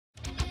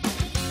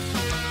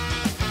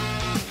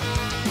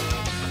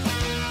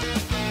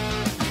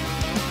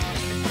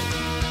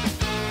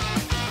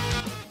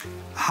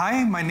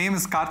Hi, my name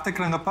is Karthik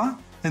Rangappa.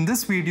 In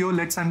this video,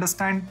 let's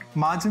understand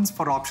margins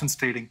for options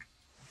trading.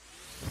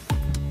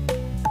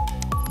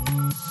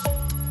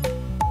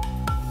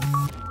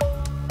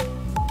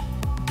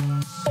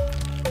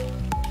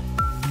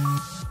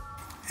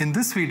 In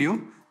this video,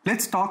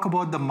 let's talk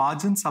about the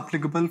margins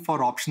applicable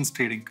for options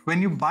trading.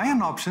 When you buy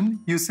an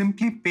option, you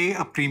simply pay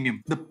a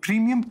premium. The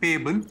premium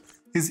payable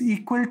is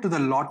equal to the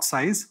lot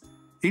size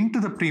into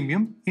the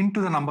premium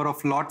into the number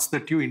of lots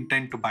that you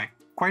intend to buy.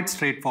 Quite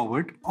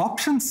straightforward.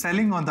 Options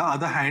selling, on the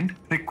other hand,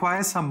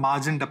 requires a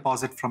margin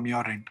deposit from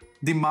your end.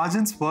 The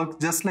margins work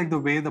just like the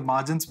way the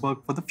margins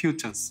work for the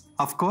futures.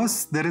 Of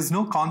course, there is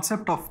no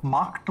concept of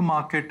mark to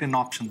market in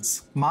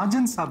options.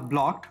 Margins are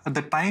blocked at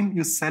the time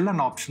you sell an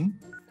option,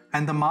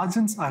 and the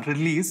margins are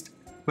released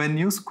when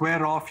you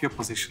square off your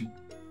position.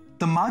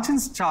 The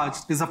margins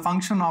charged is a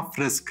function of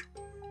risk.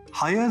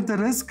 Higher the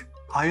risk,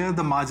 higher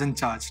the margin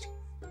charged.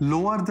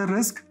 Lower the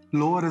risk,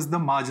 lower is the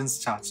margins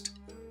charged.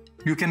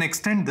 You can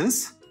extend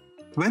this.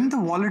 When the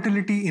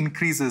volatility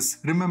increases,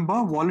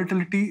 remember,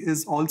 volatility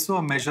is also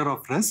a measure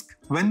of risk.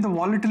 When the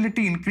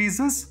volatility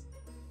increases,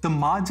 the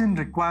margin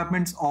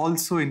requirements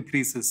also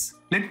increases.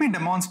 Let me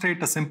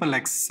demonstrate a simple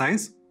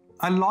exercise.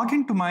 I'll log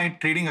into my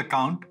trading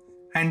account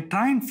and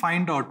try and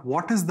find out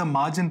what is the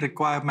margin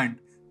requirement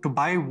to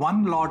buy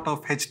one lot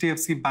of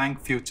HDFC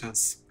Bank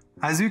futures.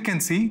 As you can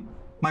see,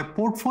 my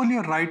portfolio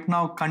right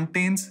now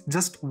contains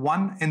just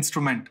one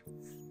instrument,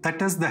 that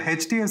is the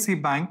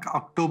HDFC Bank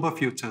October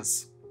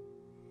futures.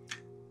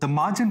 The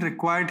margin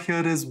required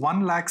here is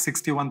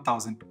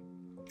 1,61,000.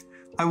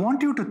 I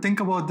want you to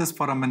think about this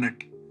for a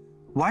minute.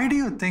 Why do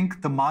you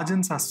think the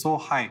margins are so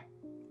high?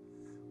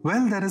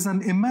 Well, there is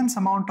an immense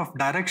amount of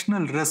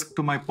directional risk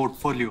to my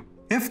portfolio.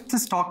 If the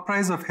stock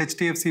price of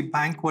HDFC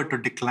Bank were to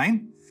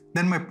decline,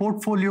 then my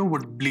portfolio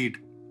would bleed,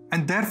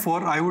 and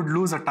therefore I would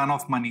lose a ton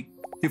of money.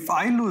 If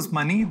I lose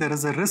money, there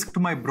is a risk to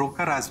my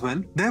broker as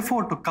well.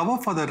 Therefore, to cover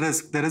for the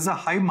risk, there is a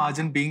high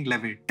margin being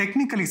levied.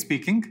 Technically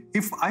speaking,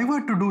 if I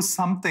were to do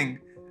something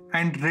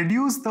and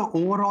reduce the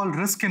overall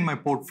risk in my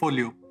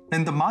portfolio,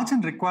 then the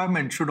margin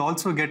requirement should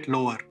also get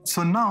lower.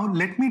 So now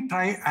let me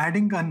try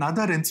adding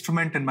another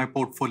instrument in my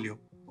portfolio.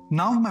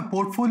 Now my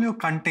portfolio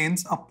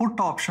contains a put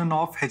option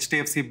of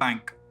HDFC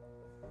Bank.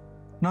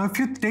 Now if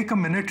you take a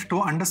minute to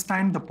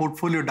understand the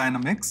portfolio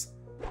dynamics,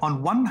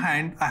 on one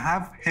hand, I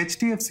have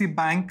HDFC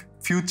Bank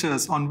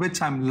futures on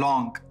which I'm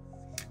long.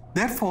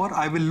 Therefore,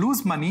 I will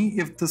lose money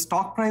if the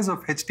stock price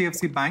of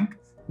HDFC Bank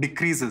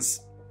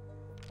decreases.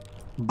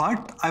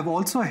 But I've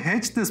also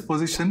hedged this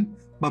position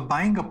by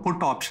buying a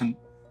put option.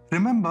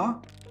 Remember,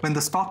 when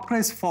the stock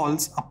price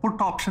falls, a put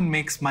option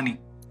makes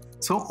money.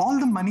 So all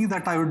the money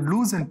that I would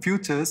lose in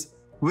futures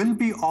will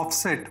be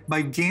offset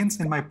by gains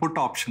in my put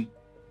option.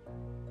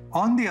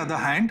 On the other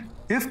hand,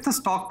 if the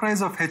stock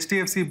price of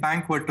HDFC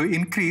Bank were to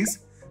increase,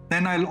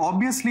 then I'll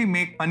obviously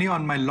make money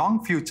on my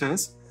long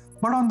futures,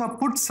 but on the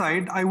put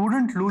side, I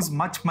wouldn't lose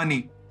much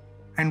money.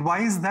 And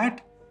why is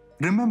that?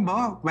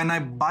 Remember, when I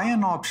buy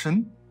an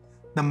option,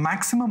 the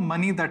maximum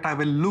money that I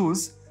will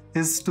lose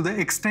is to the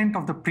extent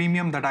of the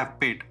premium that I've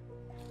paid.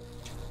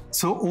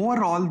 So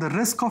overall, the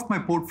risk of my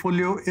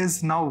portfolio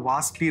is now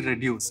vastly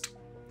reduced.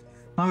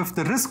 Now, if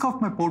the risk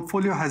of my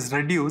portfolio has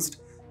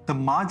reduced, the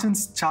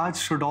margins charged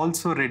should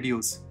also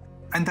reduce.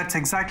 And that's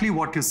exactly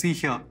what you see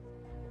here.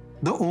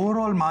 The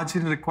overall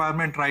margin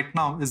requirement right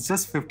now is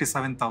just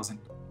 57,000.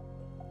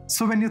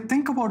 So when you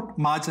think about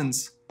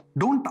margins,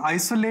 don't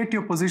isolate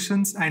your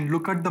positions and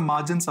look at the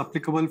margins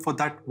applicable for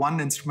that one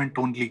instrument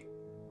only.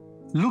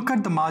 Look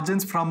at the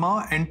margins from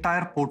an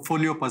entire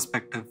portfolio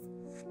perspective.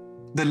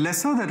 The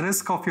lesser the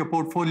risk of your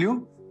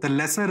portfolio, the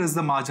lesser is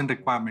the margin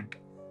requirement.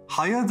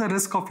 Higher the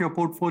risk of your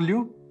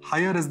portfolio,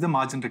 higher is the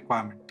margin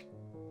requirement.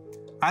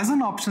 As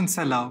an option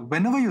seller,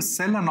 whenever you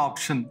sell an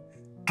option,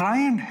 try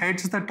and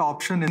hedge that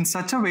option in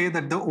such a way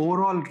that the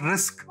overall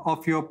risk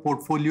of your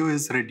portfolio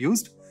is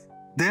reduced.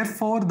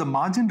 Therefore, the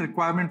margin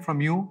requirement from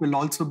you will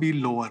also be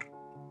lower.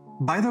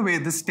 By the way,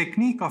 this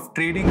technique of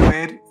trading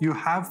where you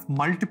have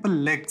multiple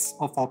legs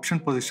of option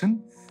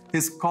position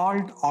is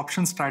called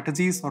option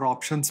strategies or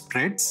option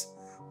spreads.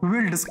 We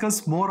will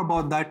discuss more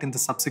about that in the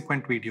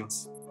subsequent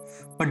videos.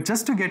 But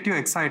just to get you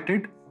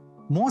excited,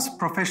 most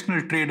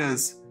professional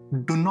traders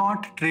do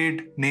not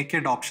trade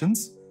naked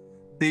options.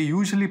 They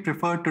usually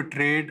prefer to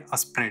trade a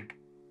spread.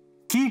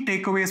 Key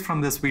takeaways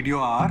from this video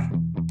are: